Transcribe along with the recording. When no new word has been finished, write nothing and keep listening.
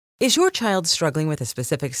Is your child struggling with a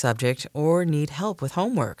specific subject or need help with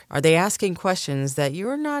homework? Are they asking questions that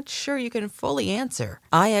you're not sure you can fully answer?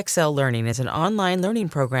 IXL Learning is an online learning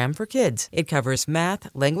program for kids. It covers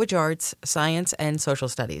math, language arts, science, and social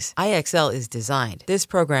studies. IXL is designed. This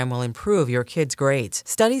program will improve your kids' grades.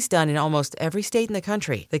 Studies done in almost every state in the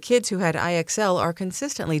country. The kids who had IXL are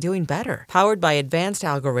consistently doing better. Powered by advanced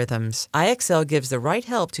algorithms, IXL gives the right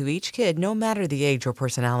help to each kid no matter the age or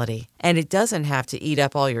personality. And it doesn't have to eat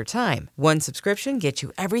up all your time. One subscription gets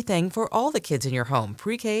you everything for all the kids in your home,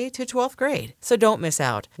 pre-K to 12th grade. So don't miss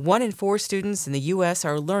out. 1 in 4 students in the U.S.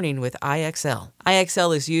 are learning with IXL.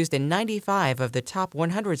 IXL is used in 95 of the top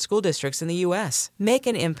 100 school districts in the U.S. Make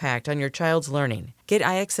an impact on your child's learning. Get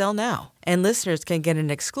IXL now. And listeners can get an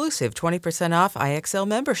exclusive 20% off IXL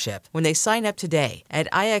membership when they sign up today at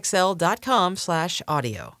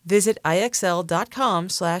IXL.com/audio. Visit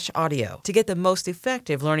IXL.com/audio to get the most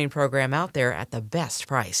effective learning program out there at the best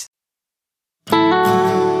price.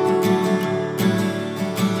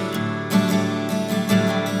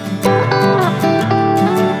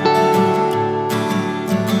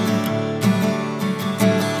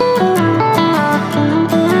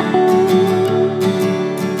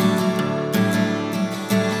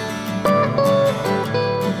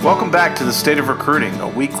 Welcome back to The State of Recruiting, a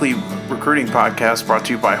weekly recruiting podcast brought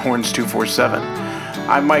to you by Horns 247.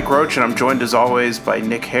 I'm Mike Roach, and I'm joined as always by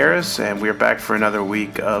Nick Harris, and we are back for another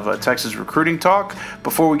week of Texas recruiting talk.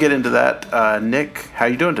 Before we get into that, Nick, how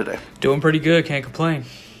you doing today? Doing pretty good, can't complain.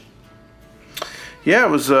 Yeah, it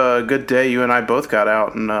was a good day. You and I both got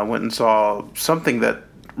out and went and saw something that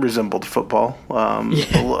resembled football,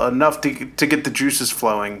 enough to get the juices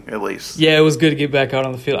flowing, at least. Yeah, it was good to get back out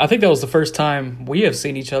on the field. I think that was the first time we have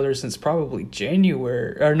seen each other since probably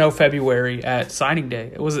February at signing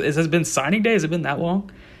day. Has it been signing day? Has it been that long?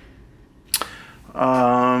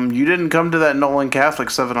 You didn't come to that Nolan Catholic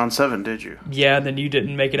 7-on-7, did you? Yeah, and then you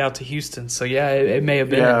didn't make it out to Houston. So yeah, it may have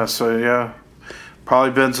been. Yeah,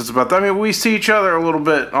 probably been since about that. I mean, we see each other a little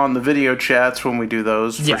bit on the video chats when we do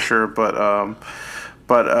those, for sure,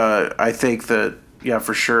 but I think that, yeah,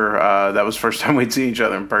 for sure, that was the first time we'd seen each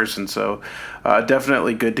other in person. So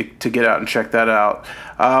definitely good to get out and check that out.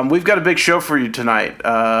 We've got a big show for you tonight,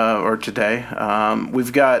 or today.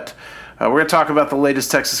 We're going to talk about the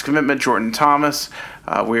latest Texas commitment, Jordan Thomas.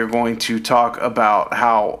 We are going to talk about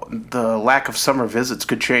how the lack of summer visits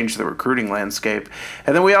could change the recruiting landscape.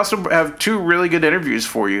 And then we also have 2 really good interviews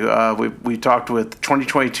for you. We talked with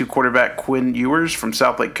 2022 quarterback Quinn Ewers from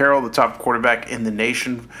South Lake Carroll, the top quarterback in the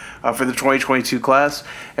nation for the 2022 class.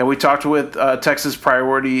 And we talked with Texas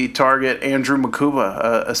priority target Andrew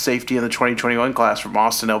Makuba, a safety in the 2021 class from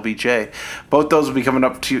Austin LBJ. Both those will be coming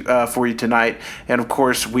up for you tonight. And, of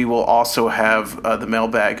course, we will also have the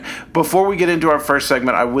mailbag. Before we get into our first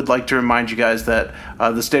segment, I would like to remind you guys that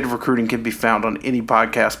the State of Recruiting can be found on any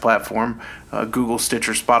podcast platform, Google,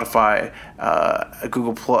 Stitcher, Spotify,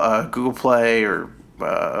 Google Play, or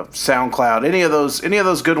SoundCloud, any of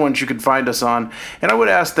those good ones you can find us on. And I would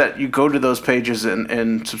ask that you go to those pages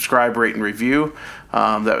and subscribe, rate, and review.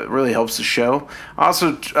 That really helps the show. I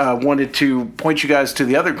also wanted to point you guys to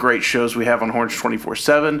the other great shows we have on Horns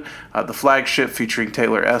 24/7, the Flagship featuring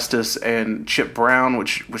Taylor Estes and Chip Brown,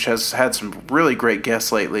 which has had some really great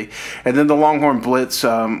guests lately, and then the Longhorn Blitz,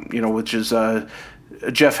 which is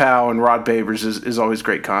Jeff Howe and Rod Babers is always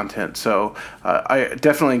great content. So I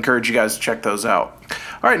definitely encourage you guys to check those out.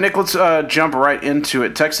 All right, Nick, let's jump right into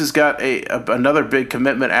it. Texas got another big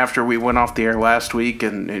commitment after we went off the air last week,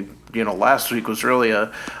 and last week was really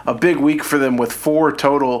a big week for them with 4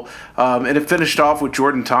 total. And it finished off with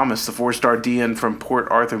Jordan Thomas, the 4-star DN from Port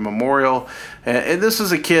Arthur Memorial. And this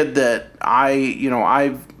is a kid that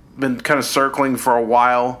I've been kind of circling for a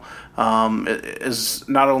while. Is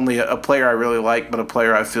not only a player I really like, but a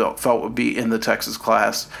player I felt would be in the Texas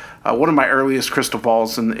class. One of my earliest crystal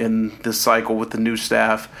balls in this cycle with the new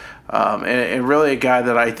staff. And really a guy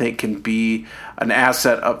that I think can be an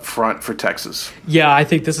asset up front for Texas. Yeah, I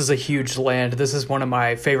think this is a huge land. This is one of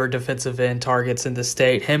my favorite defensive end targets in the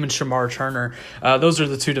state. Him and Shamar Turner. Those are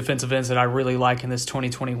the 2 defensive ends that I really like in this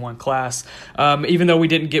 2021 class. Even though we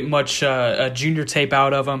didn't get much junior tape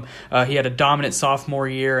out of him, he had a dominant sophomore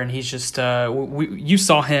year, and he's just you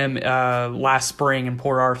saw him last spring in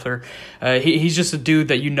Port Arthur. He's just a dude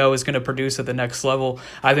that is going to produce at the next level.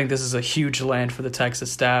 I think this is a huge land for the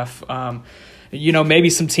Texas staff. Maybe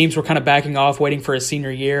some teams were kind of backing off, waiting for his senior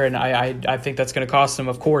year, and I think that's going to cost him,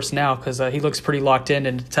 of course, now, because he looks pretty locked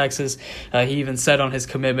into Texas. He even said on his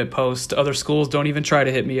commitment post, other schools don't even try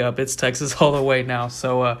to hit me up. It's Texas all the way now.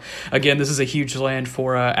 So, again, this is a huge land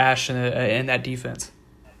for Ash and that defense.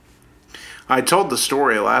 I told the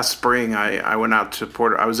story last spring. I went out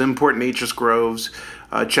to I was in Port Neches Groves,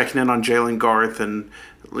 checking in on Jalen Garth, and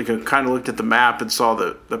I kind of looked at the map and saw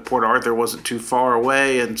that Port Arthur wasn't too far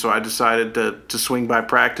away, and so I decided to swing by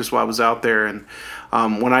practice while I was out there. And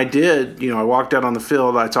when I did, I walked out on the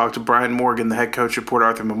field. I talked to Brian Morgan, the head coach at Port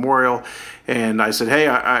Arthur Memorial, and I said,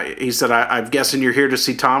 "Hey," he said, I'm guessing you're here to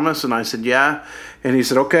see Thomas?" And I said, "Yeah." And he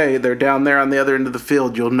said, "Okay, they're down there on the other end of the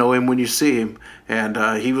field. You'll know him when you see him." And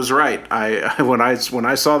he was right. When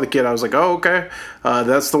I saw the kid, I was like, "Oh, okay,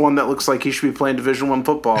 that's the one that looks like he should be playing Division I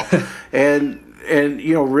football." and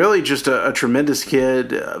really just a tremendous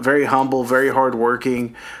kid, very humble, very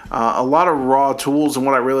hardworking, a lot of raw tools. And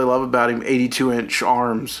what I really love about him, 82-inch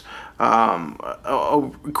arms,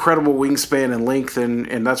 incredible wingspan and length,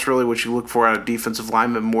 and that's really what you look for out of defensive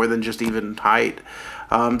linemen more than just even height.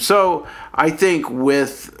 So I think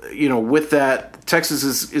with that, Texas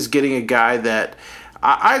is getting a guy that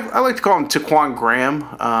I like to call him Taquan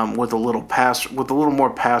Graham, with a little more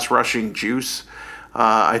pass rushing juice.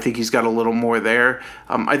 I think he's got a little more there.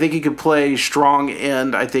 I think he could play strong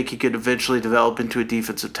end. I think he could eventually develop into a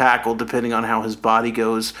defensive tackle, depending on how his body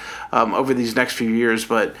goes over these next few years.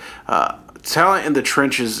 But talent in the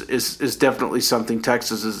trenches is definitely something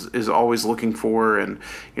Texas is always looking for. And,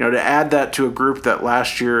 to add that to a group that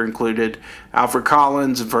last year included Alfred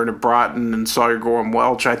Collins and Vernon Broughton and Sawyer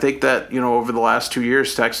Gorham-Welch, I think that, over the last 2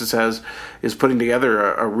 years, Texas is putting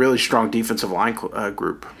together a really strong defensive line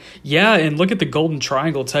group. Yeah, and look at the Golden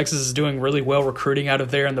Triangle. Texas is doing really well recruiting out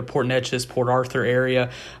of there in the Port Neches, Port Arthur area.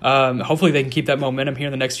 Hopefully they can keep that momentum here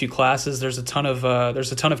in the next few classes. There's a ton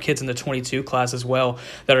of kids in the 22 class as well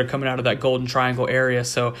that are coming out of that Golden Triangle area.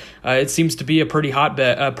 So it seems to be a pretty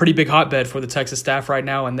big hotbed for the Texas staff right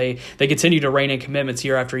now, and they continue to rein in commitments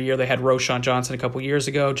year after year. They had Roshan Johnson a couple years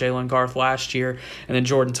ago, Jalen Garth last year, and then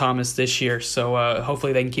Jordan Thomas this year. So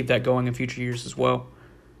hopefully they can keep that going in future years as well.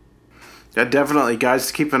 Yeah, definitely. Guys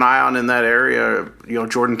to keep an eye on in that area,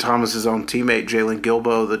 Jordan Thomas's own teammate, Jalen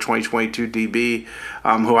Gilbo, the 2022 DB,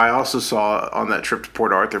 who I also saw on that trip to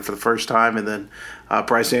Port Arthur for the first time, and then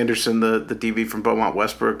Bryce Anderson, the DB from Beaumont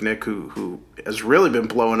Westbrook, Nick, who has really been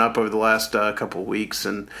blowing up over the last couple of weeks,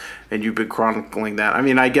 and you've been chronicling that. I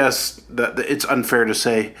mean, I guess that it's unfair to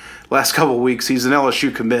say last couple of weeks he's an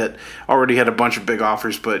LSU commit, already had a bunch of big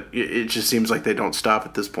offers, but it just seems like they don't stop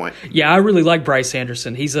at this point. Yeah, I really like Bryce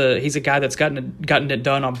Anderson. He's a guy that's gotten it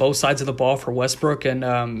done on both sides of the ball for Westbrook,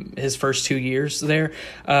 and his first 2 years there,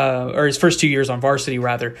 or his first 2 years on varsity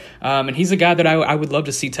rather. And he's a guy that I would love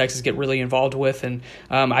to see Texas get really involved with, and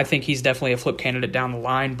I think he's definitely a flip candidate down the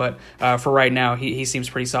line. But for right now, he seems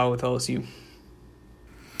pretty solid with LSU.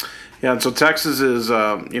 Yeah, and so Texas is,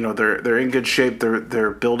 they're in good shape.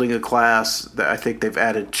 They're building a class. I think they've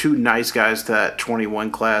added 2 nice guys to that 21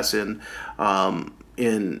 class in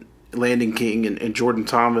Landon King and Jordan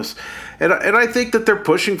Thomas, and I think that they're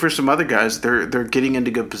pushing for some other guys. They're getting into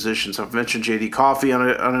good positions. I've mentioned J.D. Coffey on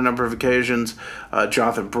a number of occasions.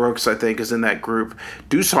 Jonathan Brooks, I think, is in that group.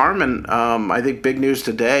 Deuce Harmon, I think big news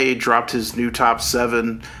today, dropped his new top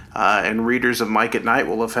 7. And readers of Mike at Night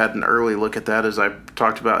will have had an early look at that, as I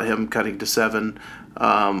talked about him cutting to 7,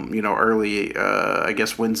 early, I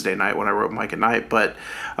guess Wednesday night when I wrote Mike at Night. But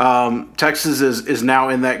Texas is now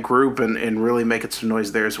in that group and really making some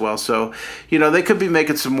noise there as well. So, they could be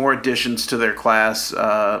making some more additions to their class,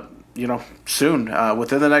 soon.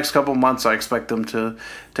 Within the next couple of months, I expect them to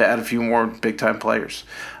add a few more big-time players.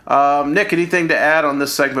 Nick, anything to add on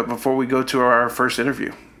this segment before we go to our first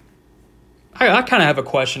interview? I kind of have a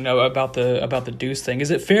question about the Deuce thing.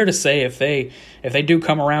 Is it fair to say if they do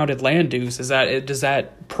come around and land Deuce, does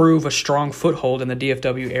that prove a strong foothold in the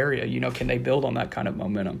DFW area? Can they build on that kind of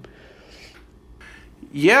momentum?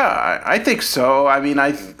 Yeah, I think so. I mean,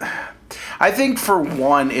 I think for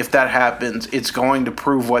one, if that happens, it's going to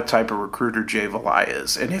prove what type of recruiter Jay Valai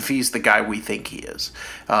is, and if he's the guy we think he is.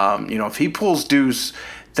 If he pulls Deuce,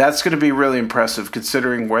 that's going to be really impressive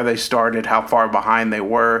considering where they started, how far behind they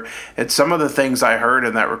were, and some of the things I heard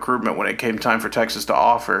in that recruitment when it came time for Texas to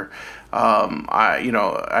offer.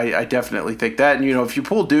 I definitely think that. And, if you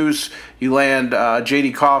pull Deuce, you land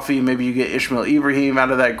J.D. Coffey, maybe you get Ishmael Ibrahim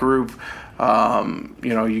out of that group.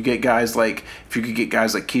 You get guys like, if you could get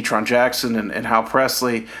guys like Keytron Jackson and Hal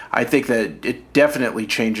Presley, I think that it definitely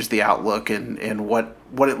changes the outlook and what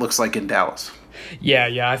it looks like in Dallas.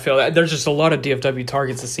 Yeah, I feel that. There's just a lot of DFW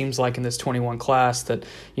targets, it seems like, in this 21 class that,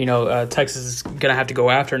 Texas is going to have to go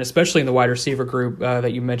after, and especially in the wide receiver group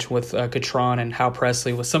that you mentioned with Catron and Hal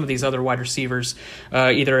Presley, with some of these other wide receivers,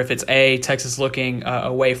 either if it's Texas looking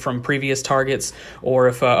away from previous targets, or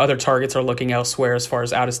if other targets are looking elsewhere as far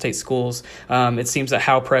as out-of-state schools. It seems that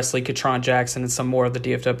Hal Presley, Catron Jackson, and some more of the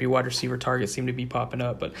DFW wide receiver targets seem to be popping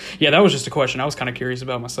up. But, yeah, that was just a question I was kind of curious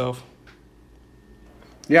about myself.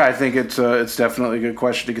 Yeah, I think it's definitely a good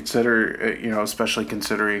question to consider, especially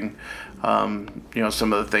considering, some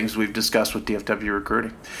of the things we've discussed with DFW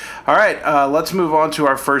recruiting. All right, let's move on to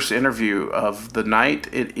our first interview of the night.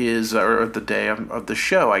 It is, or the day of the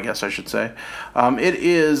show, I guess I should say. It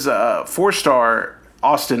is 4-star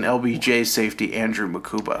Austin LBJ safety Andrew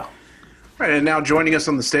Mukuba. All right, and now joining us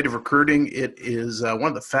on the State of Recruiting, it is one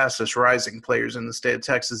of the fastest rising players in the state of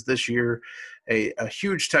Texas this year, a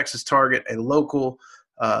huge Texas target, a local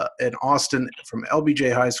in Austin from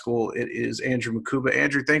LBJ High School. It is Andrew Mukuba.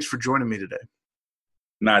 Andrew, thanks for joining me today.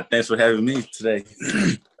 Thanks for having me today.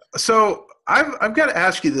 So I've got to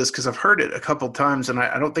ask you this because I've heard it a couple of times, and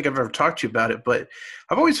I don't think I've ever talked to you about it, but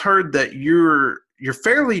I've always heard that you're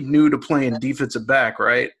fairly new to playing defensive back,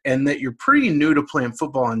 right? And that you're pretty new to playing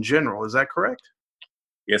football in general. Is that correct?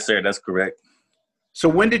 Yes, sir. That's correct. So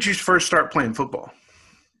when did you first start playing football?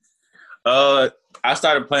 I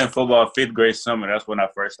started playing football 5th grade summer. That's when I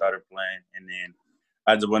first started playing. And then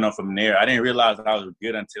I just went on from there. I didn't realize I was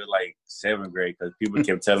good until like 7th grade because people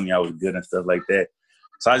kept telling me I was good and stuff like that.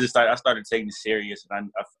 So I started taking it serious,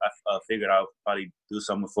 and I figured I'd probably do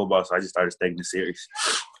something with football, so I just started taking it serious.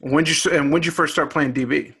 When'd you first start playing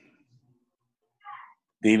DB?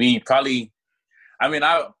 DB, probably – I mean,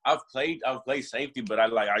 I've played safety, but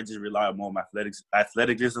I just rely more on my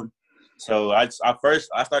athleticism. So I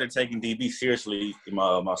started taking DB seriously in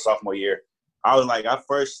my sophomore year. I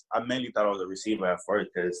mainly thought I was a receiver at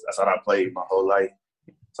first because that's what I played my whole life.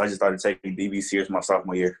 So I just started taking DB serious my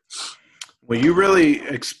sophomore year. Well, you really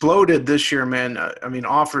exploded this year, man. I mean,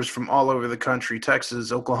 offers from all over the country,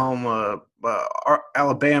 Texas, Oklahoma,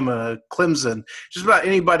 Alabama, Clemson, just about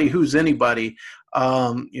anybody who's anybody.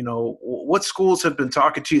 What schools have been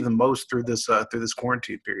talking to you the most through this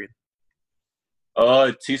quarantine period?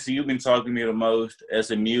 TCU been talking to me the most.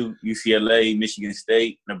 SMU, UCLA, Michigan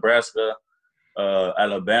State, Nebraska,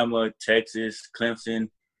 Alabama, Texas, Clemson.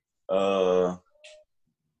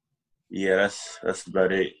 Yeah, that's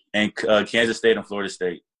about it. And Kansas State and Florida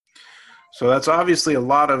State. So that's obviously a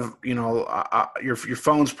lot of, your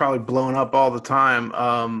phone's probably blowing up all the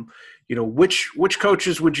time. Which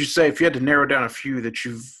coaches would you say, if you had to narrow down a few that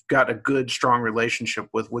you've got a good, strong relationship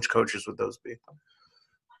with, which coaches would those be?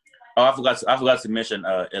 Oh, I forgot to mention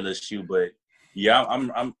LSU, but yeah,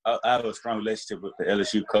 I have a strong relationship with the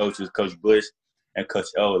LSU coaches, Coach Bush and Coach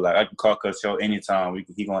O. Like I can call Coach O anytime.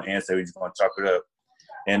 He gonna answer. We're just gonna chop it up.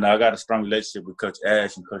 And I got a strong relationship with Coach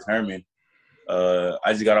Ash and Coach Herman. I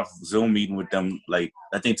just got off a Zoom meeting with them, like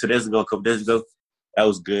I think a couple days ago. That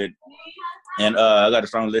was good. And I got a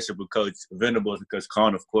strong relationship with Coach Venables and Coach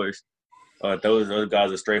Kahn, of course. Those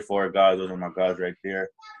guys are straightforward guys. Those are my guys right there.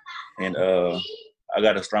 And I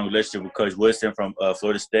got a strong relationship with Coach Woodson from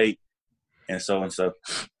Florida State, and so and so.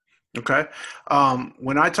 Okay.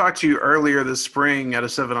 When I talked to you earlier this spring at a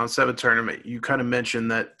 7-on-7 tournament, you kind of mentioned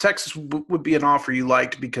that Texas would be an offer you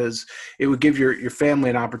liked because it would give your family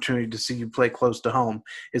an opportunity to see you play close to home.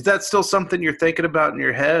 Is that still something you're thinking about in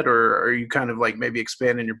your head, or are you kind of like maybe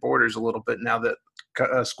expanding your borders a little bit now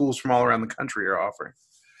that schools from all around the country are offering?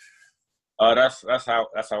 That's how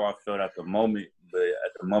I felt at the moment. But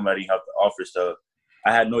at the moment, I didn't have the offer, so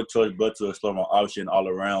I had no choice but to explore my option all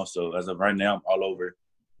around. So as of right now, I'm all over.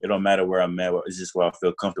 It don't matter where I'm at. It's just where I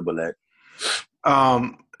feel comfortable at.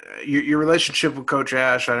 Your relationship with Coach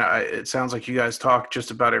Ash, it sounds like you guys talk just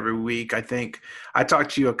about every week. I think I talked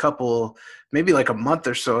to you maybe like a month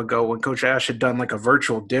or so ago when Coach Ash had done like a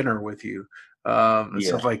virtual dinner with you and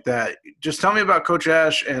stuff like that. Just tell me about Coach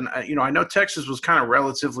Ash. And, I know Texas was kind of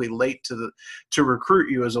relatively late to recruit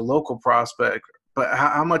you as a local prospect, but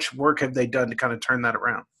how much work have they done to kind of turn that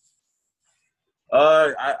around?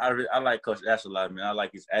 I like Coach Ash a lot, man. I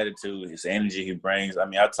like his attitude, his energy he brings. I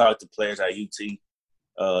mean, I talk to players at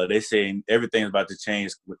UT. They say everything's about to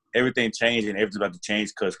change. Everything changed and everything's about to change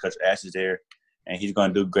because Coach Ash is there, and he's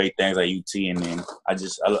going to do great things at UT. And then I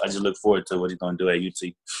just look forward to what he's going to do at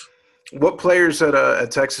UT. What players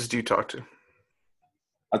at Texas do you talk to?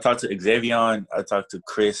 I talked to Xavier. I talked to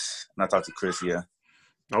Chris, and I talked to Chris. Yeah.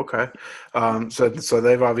 Okay. So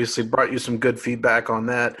they've obviously brought you some good feedback on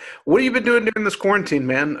that. What have you been doing during this quarantine,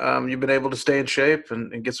 man? You've been able to stay in shape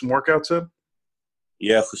and get some workouts in?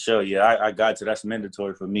 Yeah, for sure. Yeah, I got to. That's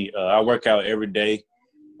mandatory for me. I work out every day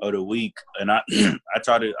of the week, and I I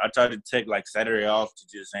try to take like Saturday off to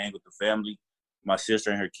just hang with the family. My sister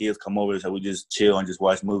and her kids come over, so we just chill and just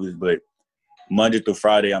watch movies. But Monday through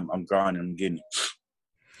Friday, I'm grinding. I'm getting it.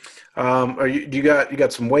 Do you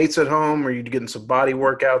got some weights at home? Are you getting some body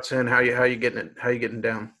workouts in? How you getting it? How you getting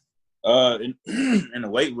down? In, in the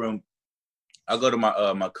weight room, I go to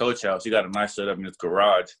my coach house. He got a nice setup in his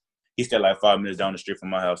garage. He's still like 5 minutes down the street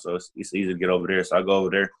from my house, so it's easy to get over there. So I go over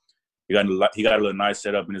there. He got a little nice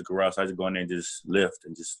setup in his garage. So I just go in there and just lift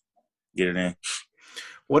and just get it in.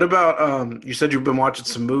 What about you said you've been watching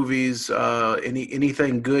some movies?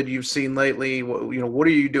 Anything good you've seen lately? What are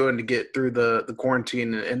you doing to get through the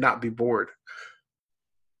quarantine and not be bored?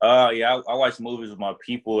 Yeah, I watch movies with my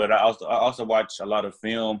people, and I also watch a lot of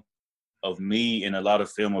film of me and a lot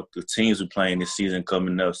of film of the teams we're playing this season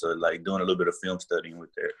coming up. So like doing a little bit of film studying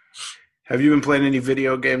with that. Have you been playing any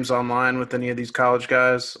video games online with any of these college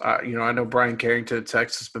guys? I know Brian Carrington at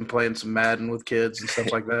Texas has been playing some Madden with kids and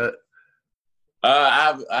stuff like that.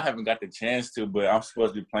 I haven't got the chance to, but I'm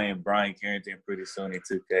supposed to be playing Brian Carrington pretty soon in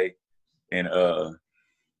 2K, and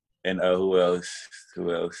who else?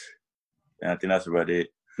 Who else? And I think that's about it.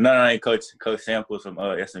 No, Coach Samples from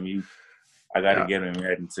SMU. I got to get him in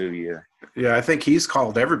Madden too. Yeah. Yeah, I think he's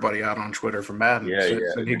called everybody out on Twitter for Madden.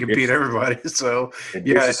 So he can beat everybody. So the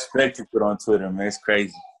disrespect you put on Twitter, man, it's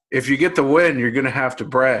crazy. If you get the win, you're gonna have to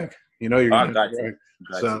brag. You're gonna brag.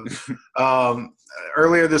 So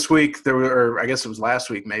earlier this week, or I guess it was last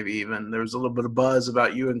week, maybe even, there was a little bit of buzz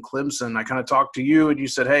about you and Clemson. I kind of talked to you, and you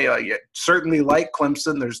said, "Hey, you certainly like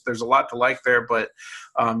Clemson. There's a lot to like there, but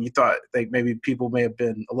you thought maybe people may have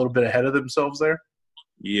been a little bit ahead of themselves there."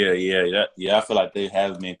 Yeah. I feel like they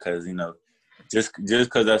have me because just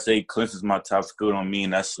because I say Clemson's my top school don't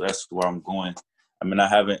mean that's where I'm going.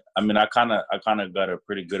 I kind of got a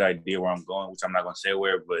pretty good idea where I'm going, which I'm not gonna say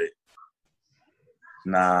where, but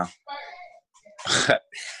nah.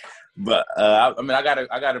 But I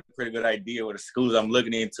got a pretty good idea what the schools I'm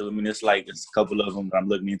looking into. It's a couple of them that I'm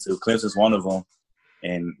looking into. Clemson's one of them,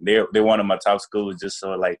 and they're one of my top schools. Just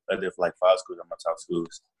so other 5 schools are my top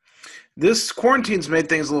schools. This quarantine's made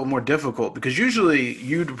things a little more difficult because usually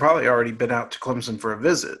you'd probably already been out to Clemson for a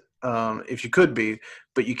visit, if you could be,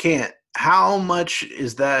 but you can't. How much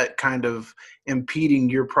is that kind of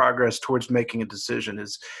impeding your progress towards making a decision?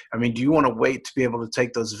 Do you want to wait to be able to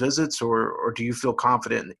take those visits, or do you feel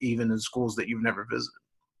confident even in schools that you've never visited?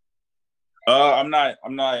 I'm not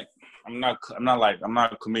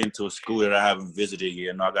committing to a school that I haven't visited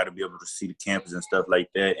yet. I got to be able to see the campus and stuff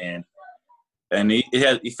like that, and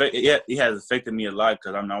it has affected me a lot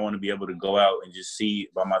because I want to be able to go out and just see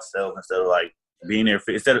by myself instead of being there.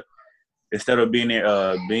 Instead of being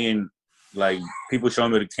there, being people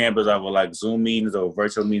showing me the campus over Zoom meetings or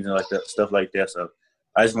virtual meetings and that, stuff like that. So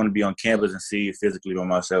I just want to be on campus and see it physically by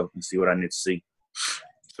myself and see what I need to see.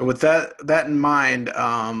 So with that in mind,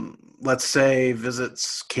 let's say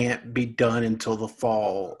visits can't be done until the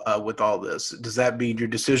fall with all this. Does that mean your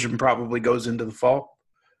decision probably goes into the fall?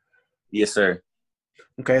 Yes, sir.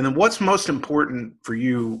 Okay, and then what's most important for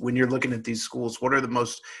you when you're looking at these schools? What are the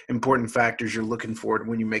most important factors you're looking for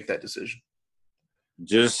when you make that decision?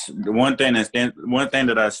 Just the one thing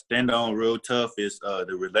that I stand on real tough is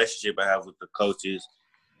the relationship I have with the coaches.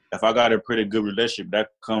 If I got a pretty good relationship, that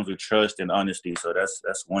comes with trust and honesty. So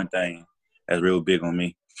that's one thing that's real big on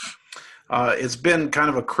me. It's been kind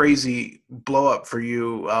of a crazy blow up for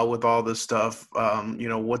you with all this stuff.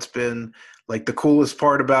 What's been the coolest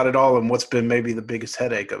part about it all, and what's been maybe the biggest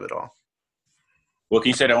headache of it all? Well, can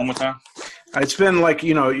you say that one more time? It's been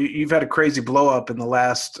you've had a crazy blow up in the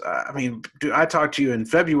last. I talked to you in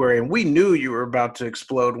February, and we knew you were about to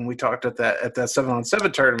explode when we talked at that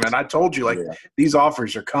 7-on-7 tournament. I told you these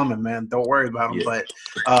offers are coming, man. Don't worry about them. Yeah.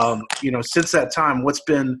 But since that time, what's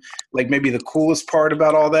been maybe the coolest part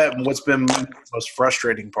about all that, and what's been the most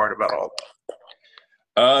frustrating part about all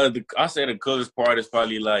that? I say the coolest part is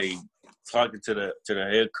probably talking to the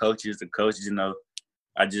head coaches, the coaches.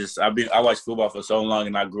 I watched football for so long,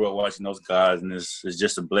 and I grew up watching those guys, and it's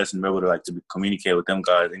just a blessing to be able to communicate with them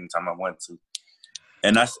guys anytime I want to.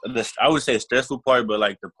 And I would say the stressful part, but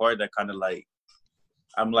the part that kind of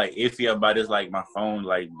I'm iffy about is my phone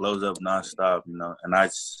blows up nonstop, and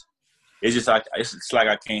it's just it's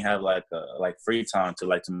I can't have free time to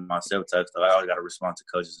myself type stuff. I always got to respond to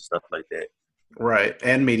coaches and stuff like that. Right,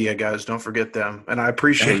 and media guys, don't forget them. And I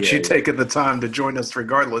appreciate you taking the time to join us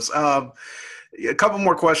regardless. A couple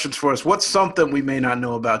more questions for us. What's something we may not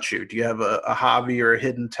know about you? Do you have a hobby or a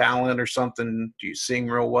hidden talent or something? Do you sing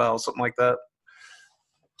real well, something like that?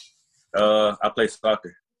 I play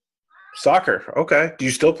soccer. Soccer. Okay. Do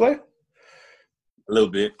you still play? A little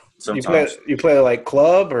bit sometimes. You play like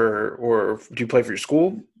club or do you play for your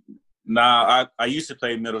school? Nah, I used to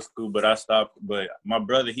play middle school, but I stopped. But my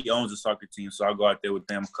brother, he owns a soccer team, so I go out there with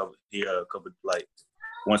them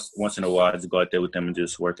once in a while. I just go out there with them and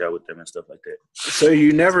just work out with them and stuff like that. So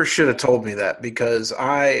you never should have told me that, because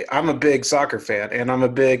I'm a big soccer fan, and I'm a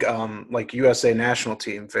big like USA national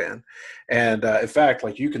team fan. And in fact,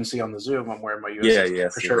 like you can see on the Zoom, I'm wearing my USA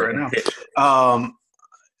shirt right now.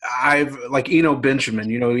 I've like Eno Benjamin.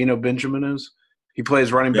 You know who Eno Benjamin is? He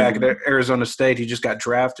plays running back at Arizona State. He just got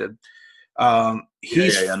drafted. I know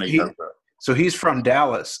you're talking about. So he's from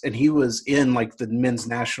Dallas, and he was in like the men's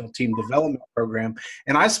national team development program.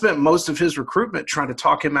 And I spent most of his recruitment trying to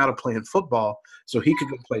talk him out of playing football so he could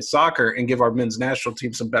go play soccer and give our men's national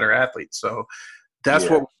team some better athletes. So that's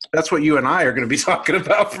what you and I are going to be talking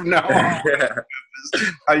about from now on.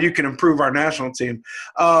 How you can improve our national team.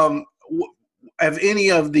 Have any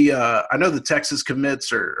of the I know the Texas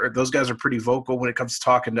commits or those guys are pretty vocal when it comes to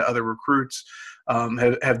talking to other recruits.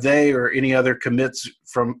 Have they or any other commits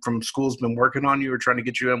from schools been working on you or trying to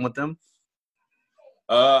get you in with them?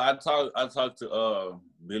 I talked to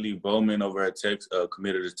Billy Bowman over at Texas,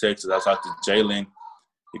 committed to Texas. I talked to Jalen,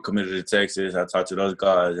 he committed to Texas. I talked to those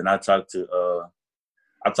guys, and I talked to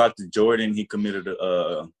Jordan. He committed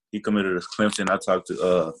to Clemson. I talked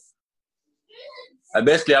to I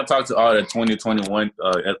talked to all the 2021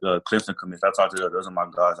 Clemson commits. I talked to those are my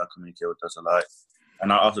guys. I communicate with us a lot.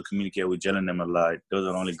 And I also communicate with Jalen and them a lot. Those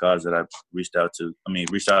are the only guys that I've reached out to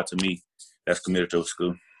me that's committed to a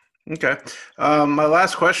school. Okay. My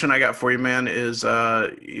last question I got for you, man, is,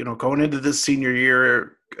 going into this senior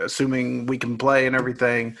year, assuming we can play and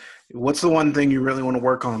everything, what's the one thing you really want to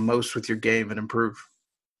work on most with your game and improve?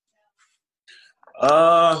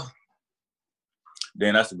 Dan,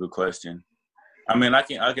 that's a good question. I mean, I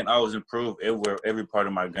can always improve every part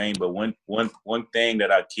of my game, but one thing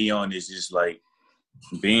that I key on is just like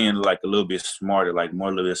being like a little bit smarter, like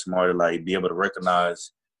be able to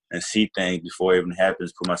recognize and see things before it even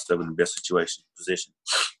happens, put myself in the best position.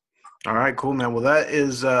 All right, cool, man. Well, that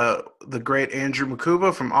is the great Andrew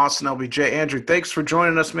Mukuba from Austin LBJ. Andrew, thanks for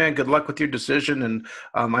joining us, man. Good luck with your decision. And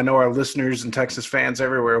I know our listeners and Texas fans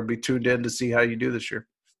everywhere will be tuned in to see how you do this year.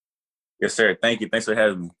 Yes, sir. Thank you. Thanks for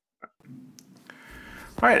having me.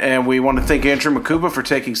 All right, and we want to thank Andrew Mukuba for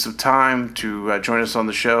taking some time to join us on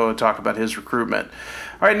the show and talk about his recruitment.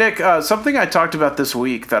 All right, Nick, something I talked about this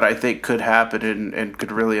week that I think could happen and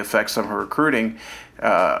could really affect some of recruiting,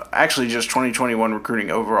 actually just 2021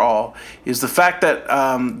 recruiting overall, is the fact that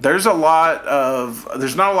there's not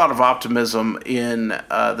a lot of optimism in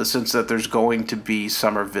the sense that there's going to be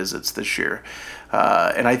summer visits this year.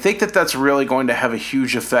 And I think that that's really going to have a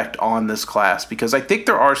huge effect on this class, because I think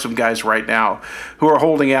there are some guys right now who are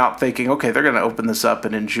holding out thinking, okay, they're going to open this up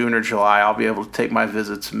and in June or July I'll be able to take my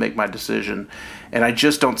visits and make my decision. And I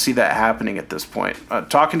just don't see that happening at this point.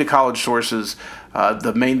 Talking to college sources,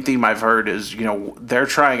 the main theme I've heard is, they're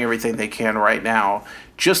trying everything they can right now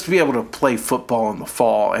just to be able to play football in the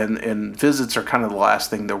fall, and visits are kind of the last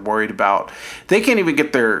thing they're worried about. They can't even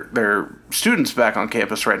get their students back on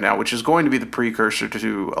campus right now, which is going to be the precursor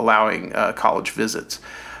to allowing college visits.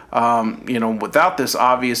 Without this,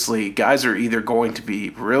 obviously, guys are either going to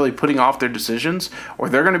be really putting off their decisions, or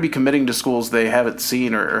they're going to be committing to schools they haven't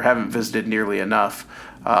seen or haven't visited nearly enough.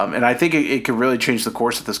 And I think it could really change the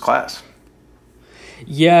course of this class.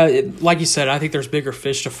 Yeah, like you said, I think there's bigger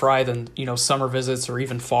fish to fry than, summer visits or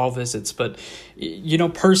even fall visits. But,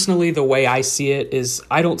 personally, the way I see it is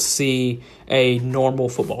I don't see a normal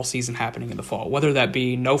football season happening in the fall, whether that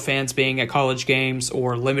be no fans being at college games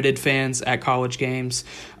or limited fans at college games.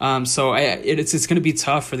 So it's going to be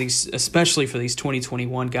tough for these, especially for these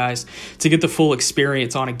 2021 guys, to get the full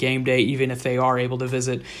experience on a game day, even if they are able to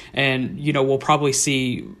visit. And, we'll probably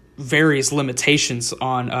see various limitations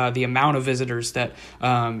on the amount of visitors that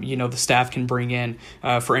the staff can bring in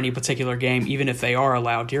for any particular game, even if they are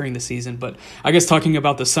allowed during the season. But I guess talking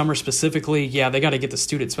about the summer specifically, they got to get the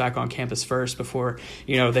students back on campus first before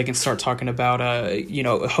they can start talking about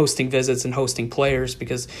hosting visits and hosting players,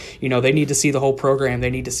 because they need to see the whole program,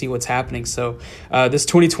 they need to see what's happening. So this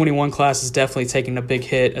 2021 class is definitely taking a big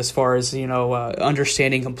hit as far as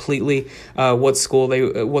understanding completely what schools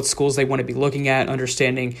they want to be looking at,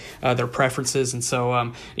 understanding their preferences. And so,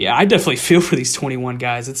 I definitely feel for these 21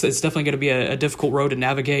 guys. It's definitely going to be a difficult road to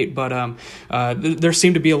navigate, but there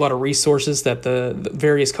seem to be a lot of resources that the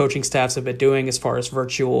various coaching staffs have been doing as far as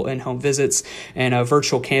virtual in-home visits and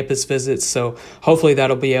virtual campus visits. So hopefully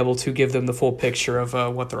that'll be able to give them the full picture of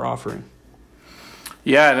what they're offering.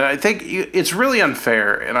 Yeah, and I think it's really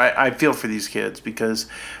unfair, and I feel for these kids, because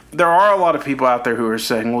there are a lot of people out there who are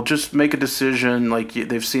saying, well, just make a decision, like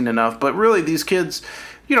they've seen enough. But really, these kids,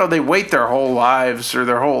 they wait their whole lives or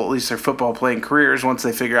at least their football playing careers once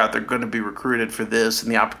they figure out they're going to be recruited for this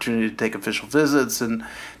and the opportunity to take official visits. And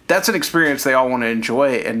that's an experience they all want to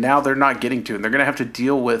enjoy. And now they're not getting to. And they're going to have to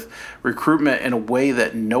deal with recruitment in a way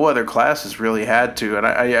that no other class has really had to. And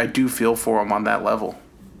I do feel for them on that level.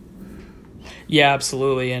 Yeah,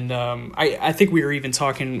 absolutely. And I think we were even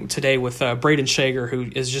talking today with Braden Shager, who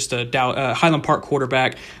is just a Highland Park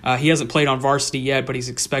quarterback. He hasn't played on varsity yet, but he's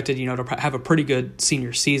expected, to have a pretty good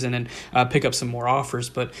senior season and pick up some more offers.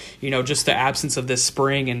 But, just the absence of this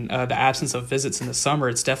spring and the absence of visits in the summer,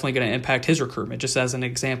 it's definitely going to impact his recruitment. Just as an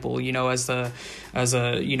example, as a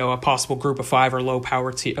possible Group of Five or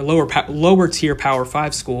lower tier Power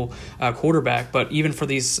Five school quarterback. But even for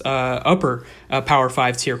these upper Power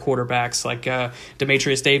Five tier quarterbacks like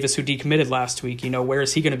Demetrius Davis, who decommitted last week, where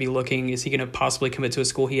is he going to be looking? Is he going to possibly commit to a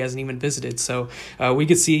school he hasn't even visited? So we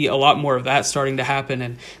could see a lot more of that starting to happen,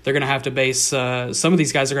 and they're going to have to base some of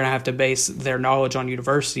these guys are going to have to base their knowledge on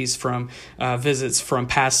universities from visits from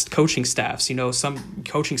past coaching staffs. Some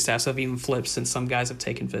coaching staffs have even flipped since some guys have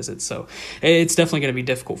taken visits. So it's definitely going to be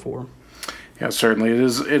difficult for them. Yeah, certainly.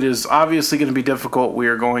 It is obviously going to be difficult. We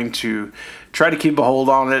are going to try to keep a hold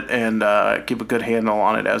on it and keep a good handle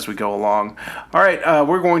on it as we go along. All right,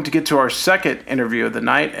 we're going to get to our second interview of the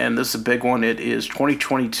night, and this is a big one. It is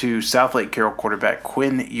 2022 Southlake Carroll quarterback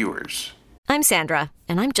Quinn Ewers. I'm Sandra,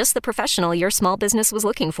 and I'm just the professional your small business was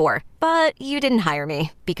looking for. But you didn't hire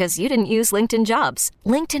me because you didn't use LinkedIn Jobs.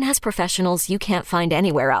 LinkedIn has professionals you can't find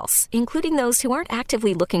anywhere else, including those who aren't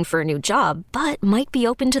actively looking for a new job, but might be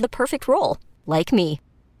open to the perfect role, like me.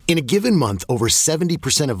 In a given month, over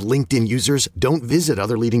 70% of LinkedIn users don't visit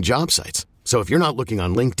other leading job sites. So if you're not looking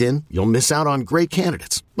on LinkedIn, you'll miss out on great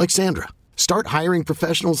candidates like Sandra. Start hiring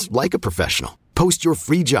professionals like a professional. Post your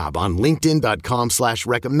free job on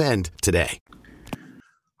linkedin.com/recommend today.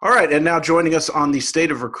 All right, and now joining us on the State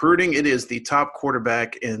of Recruiting, it is the top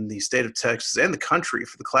quarterback in the state of Texas and the country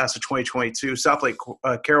for the class of 2022, Southlake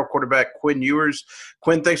Carroll quarterback Quinn Ewers.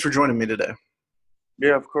 Quinn, thanks for joining me today.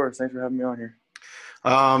 Yeah, of course. Thanks for having me on here.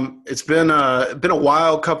 It's been a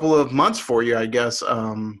wild couple of months for you, I guess.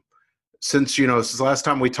 Since the last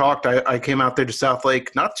time we talked, I came out there to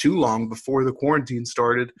Southlake not too long before the quarantine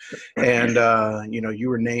started, and you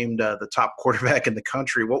were named the top quarterback in the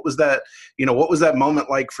country. What was that? What was that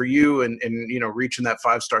moment like for you, and reaching that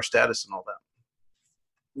 5-star status and all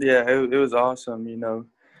that? Yeah, it was awesome.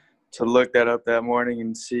 To look that up that morning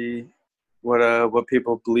and see what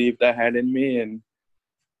people believed I had in me, and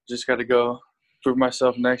just got to go prove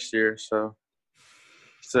myself next year. So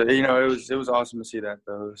it was awesome to see that,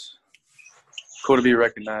 though. It was cool to be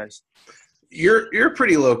recognized. You're a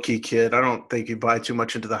pretty low key kid. I don't think you buy too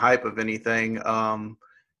much into the hype of anything.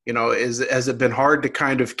 Has it been hard to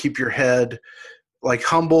kind of keep your head like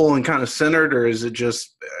humble and kind of centered, or is it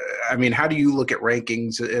just? How do you look at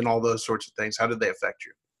rankings and all those sorts of things? How did they affect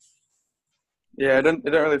you? Yeah, it didn't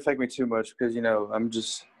really affect me too much because I'm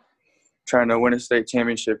just trying to win a state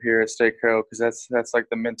championship here at State Carroll, because that's like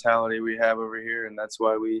the mentality we have over here, and that's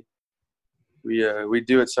why we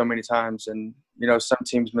do it so many times. And some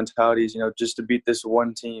teams' mentalities, just to beat this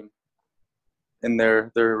one team in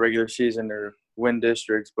their regular season or win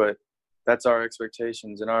districts, but that's our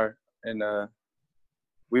expectations,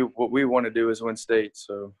 what we want to do is win state.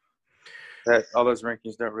 So that all those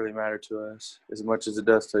rankings don't really matter to us as much as it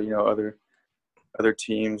does to other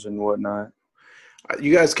teams and whatnot.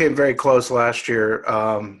 You guys came very close last year.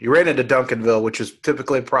 You ran into Duncanville, which is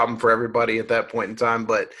typically a problem for everybody at that point in time,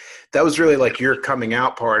 but that was really like your coming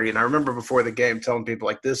out party. And I remember before the game telling people,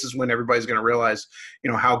 like, this is when everybody's going to realize,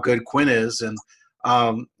 how good Quinn is. And,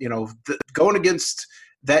 going against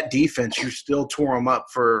that defense, you still tore them up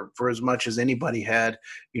for as much as anybody had.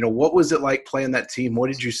 What was it like playing that team?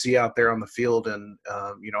 What did you see out there on the field? And,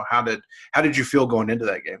 how did you feel going into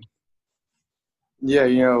that game?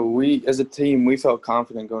 Yeah, we as a team, we felt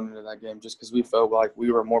confident going into that game just because we felt like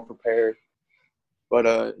we were more prepared.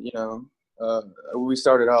 But, we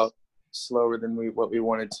started out slower than what we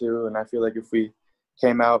wanted to, and I feel like if we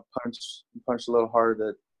came out, punched a little harder,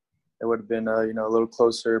 that it would have been, a little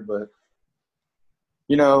closer. But,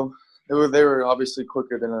 they were obviously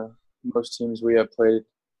quicker than most teams we have played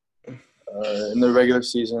in the regular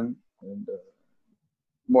season, and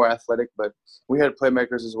more athletic. But we had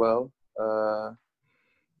playmakers as well.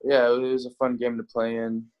 Yeah, it was a fun game to play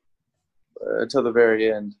in until the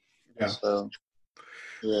very end. Yeah. So,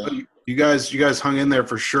 yeah. You guys hung in there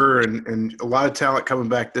for sure, and a lot of talent coming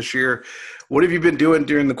back this year. What have you been doing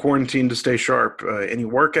during the quarantine to stay sharp? Any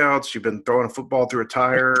workouts? You've been throwing a football through a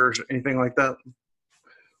tire or anything like that?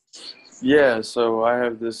 Yeah, so I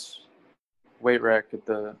have this weight rack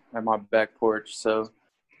at my back porch. So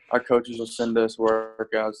our coaches will send us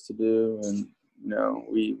workouts to do, and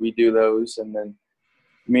we do those, and then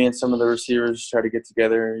me and some of the receivers try to get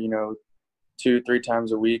together, 2-3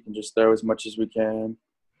 times a week and just throw as much as we can.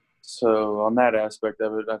 So on that aspect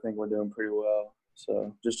of it, I think we're doing pretty well.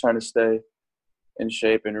 So just trying to stay in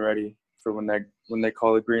shape and ready for when they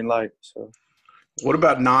call the green light. So. What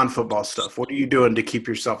about non-football stuff? What are you doing to keep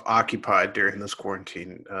yourself occupied during this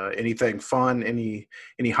quarantine? Anything fun? Any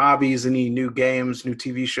hobbies? Any new games? New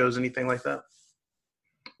TV shows? Anything like that?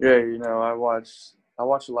 Yeah, I watch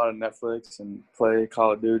a lot of Netflix and play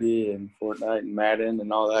Call of Duty and Fortnite and Madden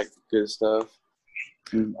and all that good stuff.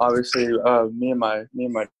 And obviously, me and my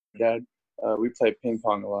dad, we play ping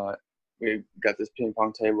pong a lot. We got this ping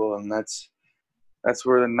pong table, and that's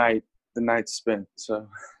where the night's spent. So.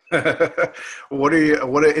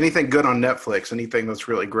 Anything good on Netflix? Anything that's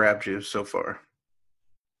really grabbed you so far?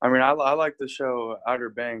 I mean, I like the show Outer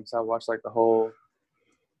Banks. I watched like the whole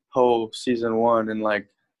season 1 in like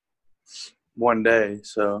one day,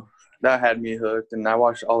 so that had me hooked. And I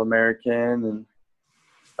watched All American, and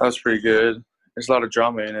that was pretty good. There's a lot of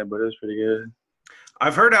drama in it, but it was pretty good.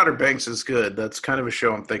 I've heard Outer Banks is good. That's kind of a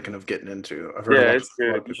show I'm thinking of getting into. I've heard it's good.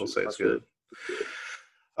 A lot of people say it's good.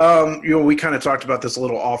 We kind of talked about this a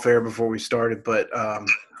little off air before we started, but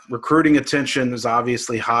recruiting attention is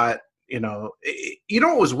obviously hot.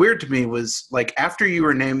 What was weird to me was like after you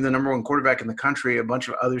were named the number 1 quarterback in the country, a bunch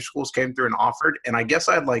of other schools came through and offered. And I guess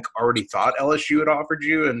I'd like already thought LSU had offered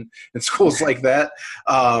you and schools like that,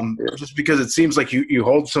 just because it seems like you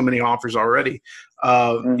hold so many offers already.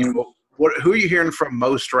 Who are you hearing from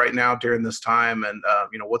most right now during this time? And,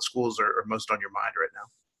 what schools are most on your mind right now?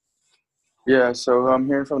 Yeah, so who I'm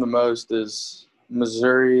hearing from the most is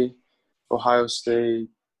Missouri, Ohio State,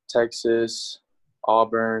 Texas,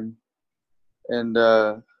 Auburn, and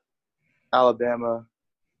Alabama.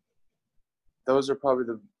 Those are probably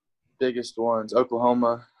the biggest ones.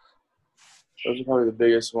 Oklahoma. Those are probably the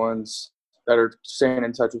biggest ones that are staying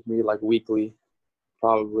in touch with me like weekly,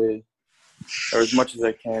 probably, or as much as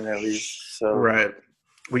I can at least. So right.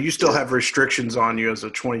 Well, you still have restrictions on you as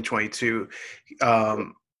of 2022.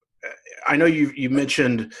 I know you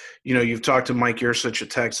mentioned, you've talked to Mike Yurcich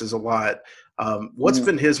at Texas a lot. What's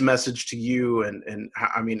been his message to you? And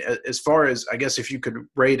I mean, as far as, I guess if you could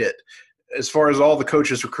rate it, as far as all the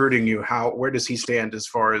coaches recruiting you, where does he stand as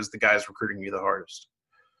far as the guys recruiting you the hardest?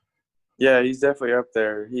 Yeah, he's definitely up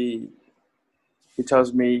there. He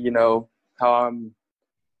tells me, how I'm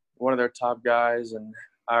one of their top guys, and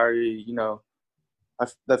I already,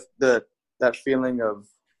 that feeling of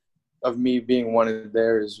me being wanted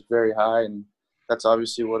there is very high, and that's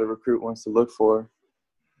obviously what a recruit wants to look for.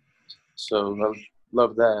 So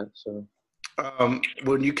love that. So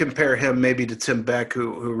when you compare him maybe to Tim Beck,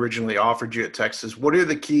 who originally offered you at Texas, what are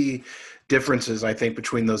the key differences, I think,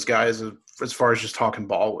 between those guys as far as just talking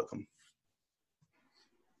ball with them?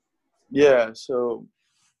 Yeah, so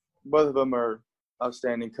both of them are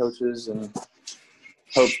outstanding coaches, and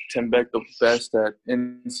hope Tim Beck the best at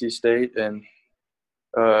NC State. And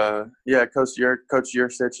Coach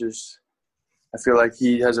Yurcich is, I feel like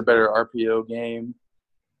he has a better RPO game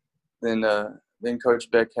than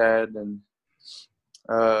Coach Beck had, and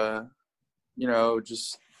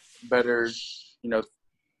just better,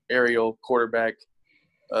 aerial quarterback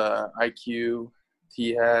IQ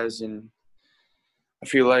he has, and I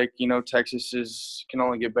feel like Texas can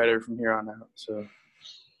only get better from here on out. So,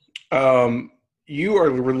 you are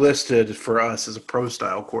listed for us as a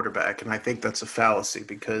pro-style quarterback, and I think that's a fallacy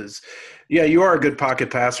because, you are a good pocket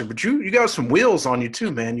passer, but you got some wheels on you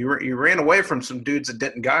too, man. You ran away from some dudes at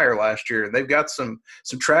Denton Guyer last year, and they've got some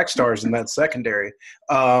track stars in that secondary.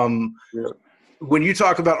 When you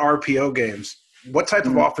talk about RPO games, what type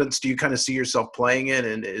of offense do you kind of see yourself playing in,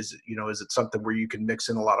 and is it something where you can mix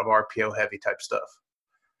in a lot of RPO heavy type stuff?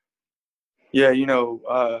 Yeah,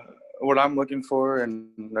 what I'm looking for in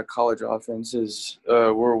a college offense is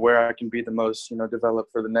where I can be the most,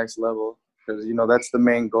 developed for the next level. Because, that's the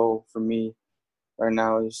main goal for me right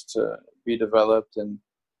now is to be developed and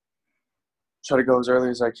try to go as early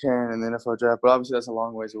as I can in the NFL draft. But obviously that's a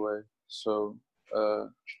long ways away. So,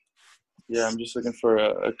 I'm just looking for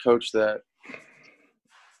a coach that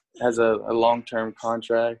has a long-term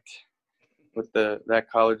contract with that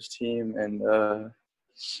college team, and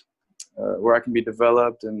where I can be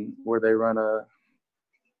developed and where they run a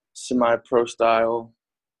semi-pro style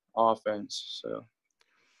offense. So,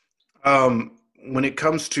 when it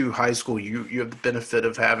comes to high school, you have the benefit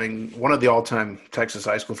of having one of the all-time Texas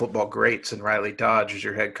high school football greats in Riley Dodge as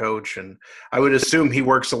your head coach, and I would assume he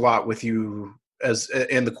works a lot with you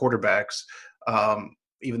and the quarterbacks,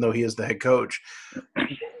 even though he is the head coach.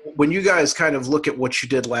 When you guys kind of look at what you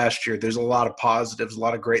did last year, there's a lot of positives, a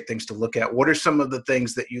lot of great things to look at. What are some of the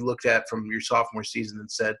things that you looked at from your sophomore season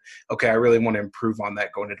and said, okay, I really want to improve on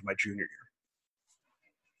that going into my junior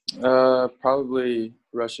year? Probably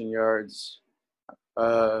rushing yards.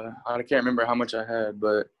 I can't remember how much I had,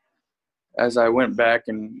 but as I went back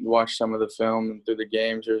and watched some of the film and through the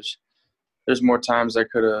games, there's more times I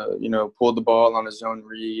could have, pulled the ball on a zone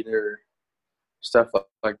read or stuff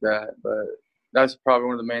like that. But that's probably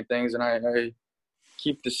one of the main things. And I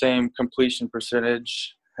keep the same completion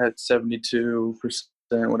percentage at 72%,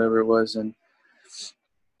 whatever it was. And,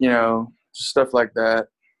 just stuff like that.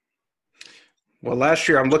 Well, last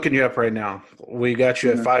year, I'm looking you up right now. We got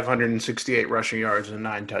you at 568 rushing yards and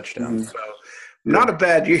 9 touchdowns. So not a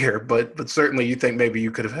bad year, but certainly you think maybe you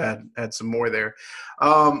could have had some more there.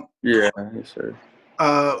 Yes, sir.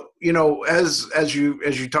 As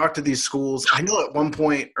you talk to these schools, I know at one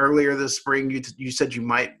point earlier this spring you said you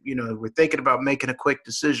might, were thinking about making a quick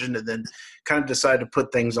decision and then kind of decide to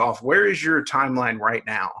put things off. Where is your timeline right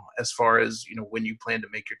now as far as, when you plan to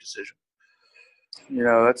make your decision?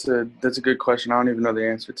 That's a good question. I don't even know the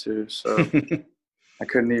answer to, so I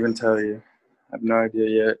couldn't even tell you. I have no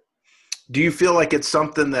idea yet. Do you feel like it's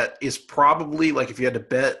something that is probably, like, if you had to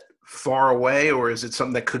bet, far away, or is it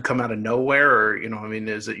something that could come out of nowhere? Or,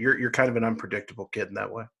 is it you're kind of an unpredictable kid in that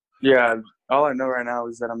way? Yeah. All I know right now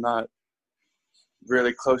is that I'm not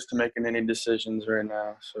really close to making any decisions right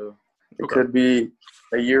now. So it could be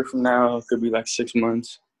a year from now. It could be like 6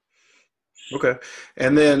 months. Okay.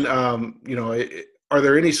 And then, are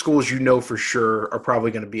there any schools for sure are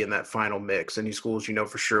probably going to be in that final mix? Any schools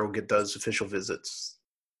for sure will get those official visits?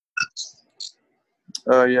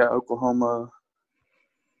 Yeah, Oklahoma.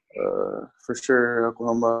 For sure,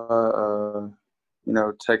 Oklahoma,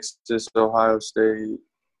 Texas, Ohio State,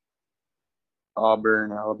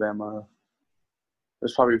 Auburn, Alabama.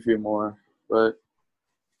 There's probably a few more, but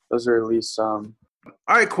those are at least some.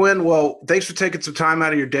 All right, Quinn. Well, thanks for taking some time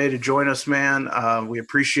out of your day to join us, man. We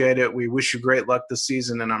appreciate it. We wish you great luck this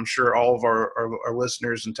season, and I'm sure all of our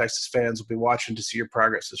listeners and Texas fans will be watching to see your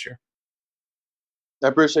progress this year. I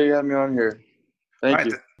appreciate you having me on here. Thank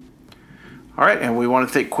you. All right, and we want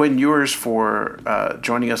to thank Quinn Ewers for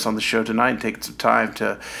joining us on the show tonight and taking some time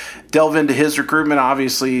to delve into his recruitment.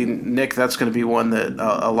 Obviously, Nick, that's going to be one that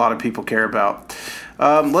a lot of people care about.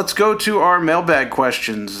 Let's go to our mailbag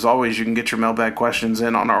questions. As always, you can get your mailbag questions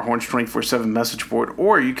in on our Horns 24/7 message board,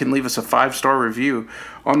 or you can leave us a 5-star review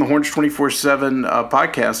on the Horns 24/7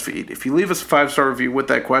 podcast feed. If you leave us a 5-star review with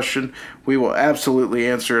that question, we will absolutely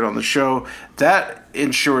answer it on the show. That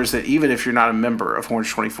ensures that even if you're not a member of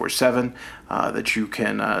Horns 24/7, that you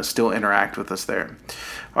can still interact with us there.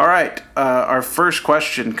 All right, our first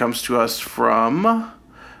question comes to us from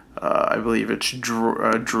I believe it's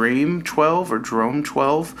Dream 12 or Drome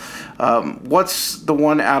 12. What's the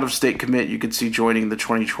one out-of-state commit you could see joining the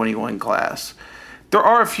 2021 class? There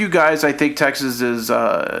are a few guys I think Texas is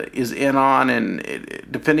in on, and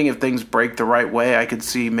depending if things break the right way, I could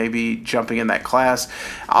see maybe jumping in that class.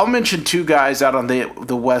 I'll mention 2 guys out on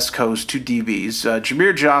the West Coast, 2 DBs.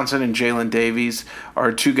 Jameer Johnson and Jalen Davies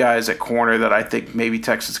are 2 guys at corner that I think maybe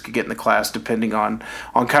Texas could get in the class depending on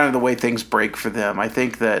kind of the way things break for them. I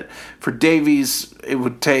think that for Davies, it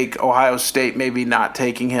would take Ohio State maybe not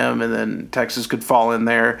taking him, and then Texas could fall in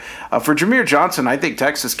there. For Jameer Johnson, I think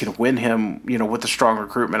Texas can win him, with a strong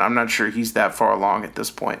recruitment. I'm not sure he's that far along at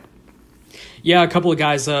this point. Yeah, a couple of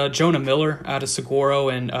guys, Jonah Miller out of Saguaro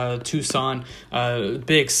and Tucson,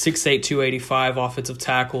 big 6'8", 285 offensive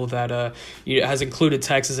tackle that has included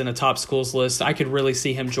Texas in a top schools list. I could really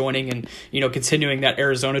see him joining and, continuing that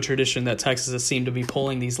Arizona tradition that Texas has seemed to be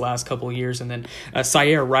pulling these last couple of years. And then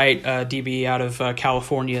Syer Wright, DB out of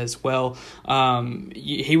California as well.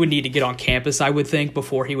 He would need to get on campus, I would think,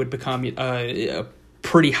 before he would become a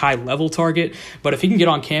pretty high level target, but if he can get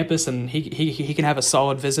on campus and he can have a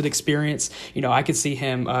solid visit experience, I could see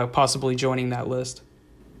him possibly joining that list.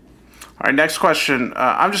 All right, next question.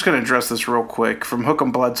 I'm just going to address this real quick from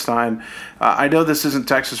Hookem Bloodstein. I know this isn't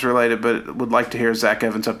Texas related, but would like to hear a Zach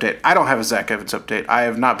Evans update. I don't have a Zach Evans update. I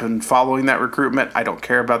have not been following that recruitment. I don't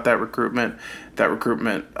care about that recruitment. That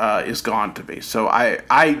recruitment is gone to me. So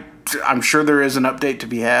I'm sure there is an update to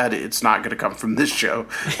be had. It's not going to come from this show.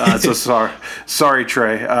 So sorry,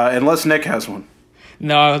 Trey. Unless Nick has one.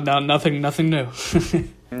 No, nothing new.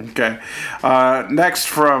 Okay. Next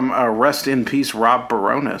from Rest in Peace, Rob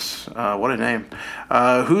Baronis. What a name.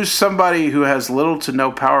 Who's somebody who has little to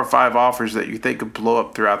no Power 5 offers that you think could blow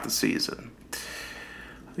up throughout the season?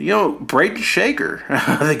 Braden Shaker,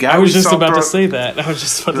 the guy I was just about to say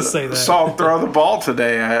that. Saw throw the ball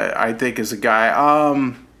today, I think, is a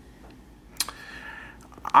guy.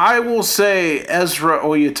 I will say Ezra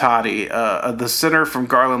Oyatati, the center from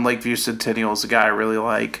Garland Lakeview Centennial, is a guy I really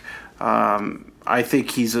like. I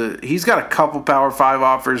think he's got a couple Power 5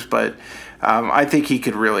 offers, but I think he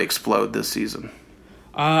could really explode this season.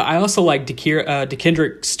 I also like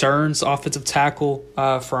DeKendrick Stearns, offensive tackle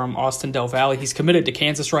from Austin Del Valle. He's committed to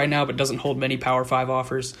Kansas right now, but doesn't hold many Power 5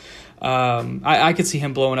 offers. I could see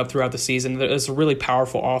him blowing up throughout the season. There's a really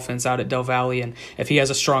powerful offense out at Del Valle, and if he has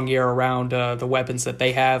a strong year around the weapons that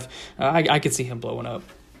they have, I could see him blowing up.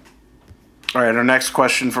 All right, our next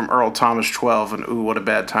question from Earl Thomas 12, and ooh, what a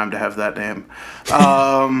bad time to have that name.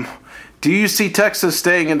 Do you see Texas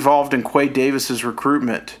staying involved in Quay Davis's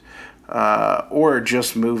recruitment? Or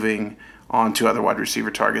just moving on to other wide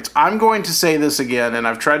receiver targets? I'm going to say this again, and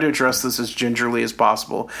I've tried to address this as gingerly as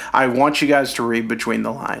possible. I want you guys to read between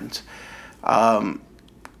the lines.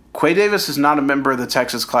 Quay Davis is not a member of the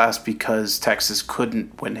Texas class because Texas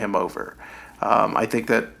couldn't win him over. I think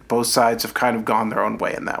that both sides have kind of gone their own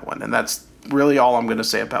way in that one, and that's really all I'm going to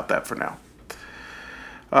say about that for now.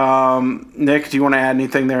 Nick, do you want to add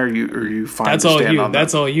anything there? Are you fine? That's all you.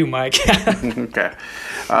 That's all you, Mike. Okay.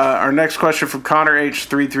 Our next question from Connor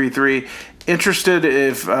H333. Interested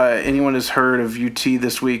if anyone has heard of UT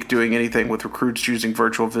this week doing anything with recruits using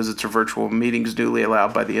virtual visits or virtual meetings newly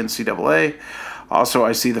allowed by the NCAA. Also,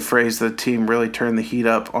 I see the phrase the team really turned the heat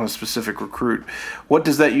up on a specific recruit. What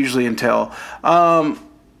does that usually entail?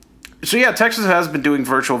 So yeah, Texas has been doing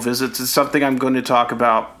virtual visits. It's something I'm going to talk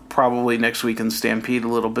about probably next week in the Stampede a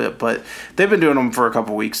little bit, but they've been doing them for a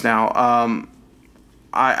couple weeks now.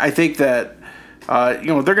 I think that they're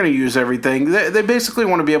going to use everything. They basically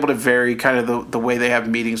want to be able to vary kind of the way they have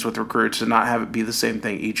meetings with recruits and not have it be the same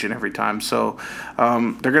thing each and every time. So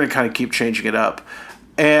they're going to kind of keep changing it up.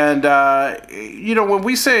 And, when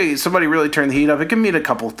we say somebody really turned the heat up, it can mean a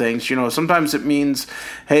couple things. Sometimes it means,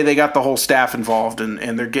 hey, they got the whole staff involved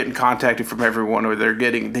and they're getting contacted from everyone, or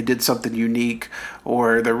they did something unique,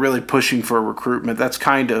 or they're really pushing for a recruitment. That's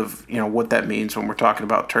kind of, what that means when we're talking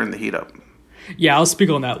about turning the heat up. Yeah, I'll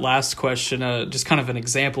speak on that last question, just kind of an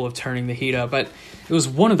example of turning the heat up. But it was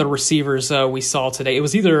one of the receivers we saw today. It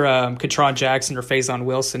was either Katron Jackson or Faison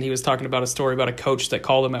Wilson. He was talking about a story about a coach that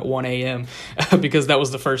called him at 1 a.m. because that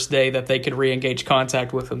was the first day that they could re-engage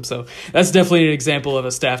contact with him. So that's definitely an example of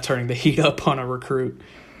a staff turning the heat up on a recruit.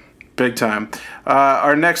 Big time.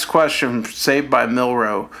 Our next question, saved by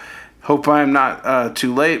Milrow. Hope I am not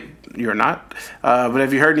too late. You're not. But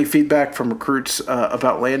have you heard any feedback from recruits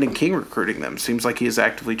about Landon King recruiting them? Seems like he is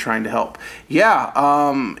actively trying to help. Yeah,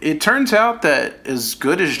 it turns out that as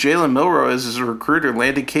good as Jalen Milrow is as a recruiter,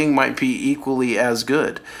 Landon King might be equally as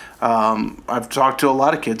good. I've talked to a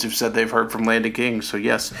lot of kids who've said they've heard from Landon King. So,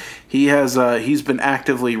 yes, he's been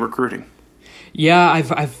actively recruiting. Yeah,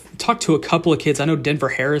 I've talked to a couple of kids. I know Denver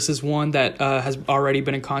Harris is one that has already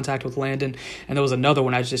been in contact with Landon, and there was another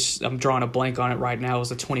one. I'm drawing a blank on it right now. It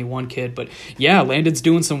was a 21 kid, but yeah, Landon's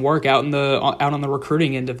doing some work out on the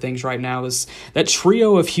recruiting end of things right now. Is that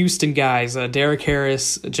trio of Houston guys, Derek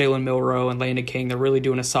Harris, Jalen Milrow, and Landon King? They're really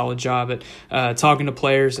doing a solid job at talking to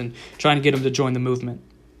players and trying to get them to join the movement.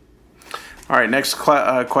 All right, next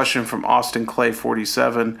question from Austin Clay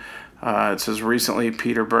 47. It says, recently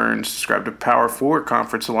Peter Burns described a Power 4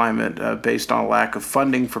 conference alignment based on a lack of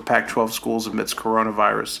funding for Pac-12 schools amidst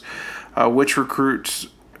coronavirus,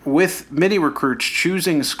 with many recruits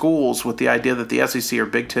choosing schools with the idea that the SEC or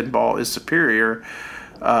Big Ten ball is superior.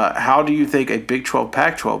 How do you think a Big 12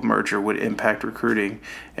 Pac-12 merger would impact recruiting,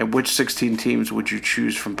 and which 16 teams would you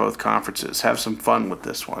choose from both conferences? Have some fun with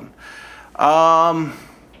this one.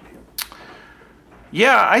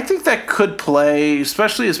 Yeah, I think that could play,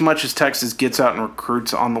 especially as much as Texas gets out and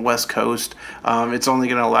recruits on the West Coast. It's only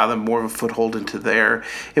going to allow them more of a foothold into there.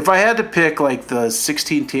 If I had to pick like the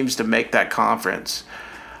 16 teams to make that conference,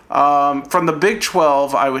 from the Big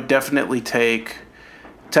 12, I would definitely take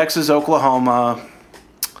Texas, Oklahoma,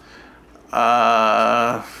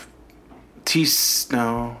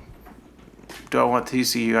 Do I want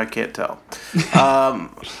TCU? I can't tell.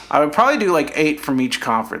 I would probably do like 8 from each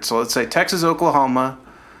conference. So let's say Texas, Oklahoma,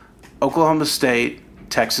 Oklahoma State,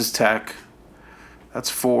 Texas Tech. That's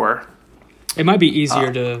 4. It might be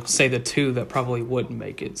easier to say the 2 that probably wouldn't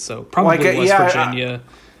make it. So probably West Virginia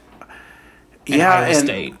and Iowa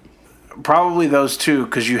State. Probably those 2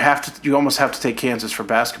 because you almost have to take Kansas for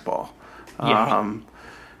basketball. Yeah.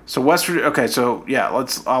 So West Virginia. Okay, so yeah,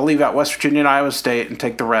 I'll leave out West Virginia and Iowa State and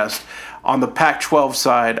take the rest. On the Pac-12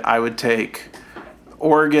 side, I would take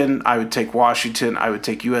Oregon. I would take Washington. I would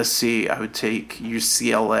take USC. I would take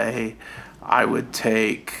UCLA. I would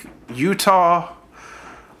take Utah.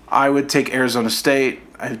 I would take Arizona State.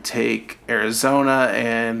 I would take Arizona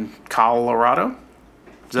and Colorado.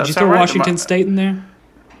 Did you throw right? Washington State in there?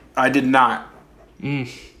 I did not.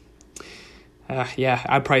 Yeah,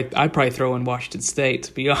 I'd probably throw in Washington State,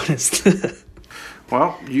 to be honest.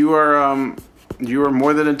 Well, you are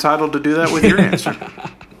more than entitled to do that with your answer.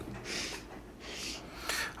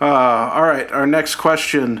 All right, our next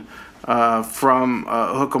question from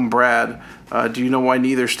Hook'em Brad. Do you know why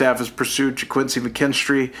neither staff has pursued Quincy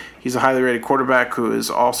McKinstry? He's a highly rated quarterback who is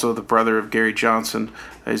also the brother of Gary Johnson.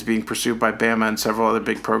 He's being pursued by Bama and several other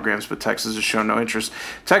big programs, but Texas has shown no interest.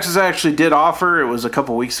 Texas actually did offer. It was a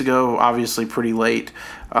couple weeks ago, obviously pretty late.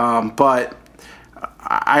 But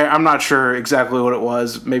I'm not sure exactly what it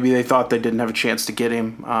was. Maybe they thought they didn't have a chance to get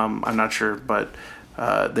him. I'm not sure, but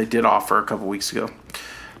they did offer a couple weeks ago.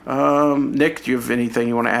 Nick, do you have anything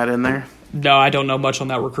you want to add in there? No, I don't know much on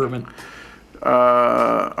that recruitment.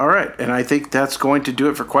 All right, and I think that's going to do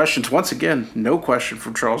it for questions. Once again, no question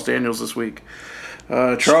from Charles Daniels this week.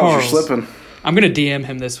 Charles, you're slipping. I'm going to DM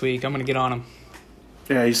him this week. I'm going to get on him.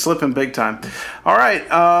 Yeah, he's slipping big time. All right,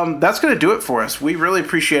 that's going to do it for us. We really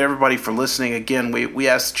appreciate everybody for listening. Again, we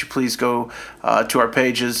ask that you please go to our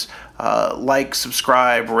pages, like,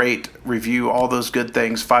 subscribe, rate, review, all those good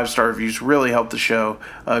things. 5-star reviews really help the show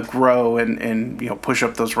grow and push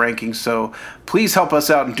up those rankings. So please help us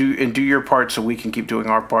out and do your part so we can keep doing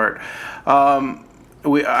our part.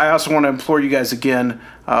 I also want to implore you guys again,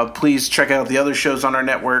 please check out the other shows on our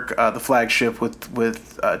network, The Flagship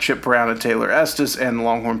with Chip Brown and Taylor Estes, and the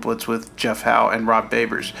Longhorn Blitz with Jeff Howe and Rob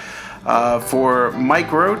Babers. For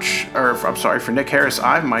Nick Harris,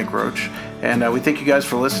 I'm Mike Roach, and we thank you guys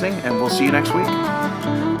for listening, and we'll see you next week.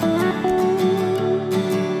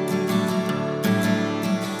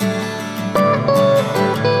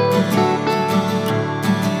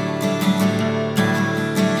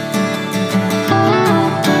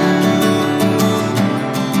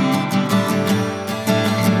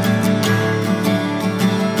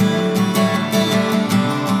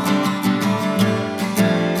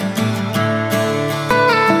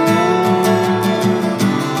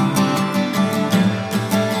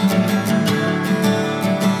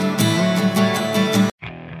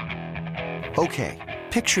 Okay,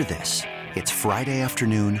 picture this. It's Friday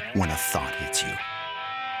afternoon when a thought hits you.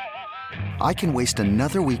 I can waste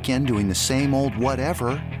another weekend doing the same old whatever,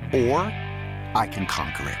 or I can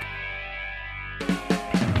conquer it.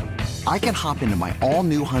 I can hop into my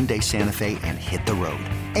all-new Hyundai Santa Fe and hit the road.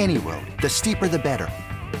 Any road. The steeper, the better.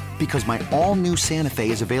 Because my all-new Santa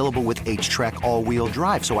Fe is available with H-Track all-wheel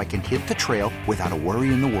drive, so I can hit the trail without a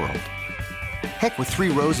worry in the world. Heck, with 3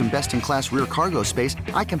 rows and best-in-class rear cargo space,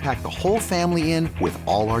 I can pack the whole family in with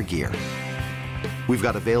all our gear. We've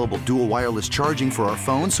got available dual wireless charging for our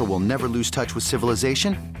phones, so we'll never lose touch with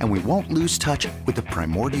civilization, and we won't lose touch with the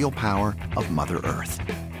primordial power of Mother Earth.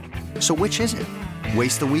 So which is it?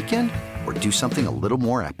 Waste the weekend or do something a little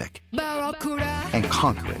more epic? And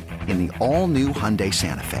conquer it in the all-new Hyundai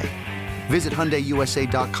Santa Fe. Visit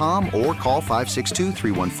HyundaiUSA.com or call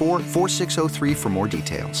 562-314-4603 for more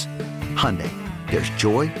details. Hyundai. There's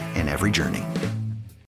joy in every journey.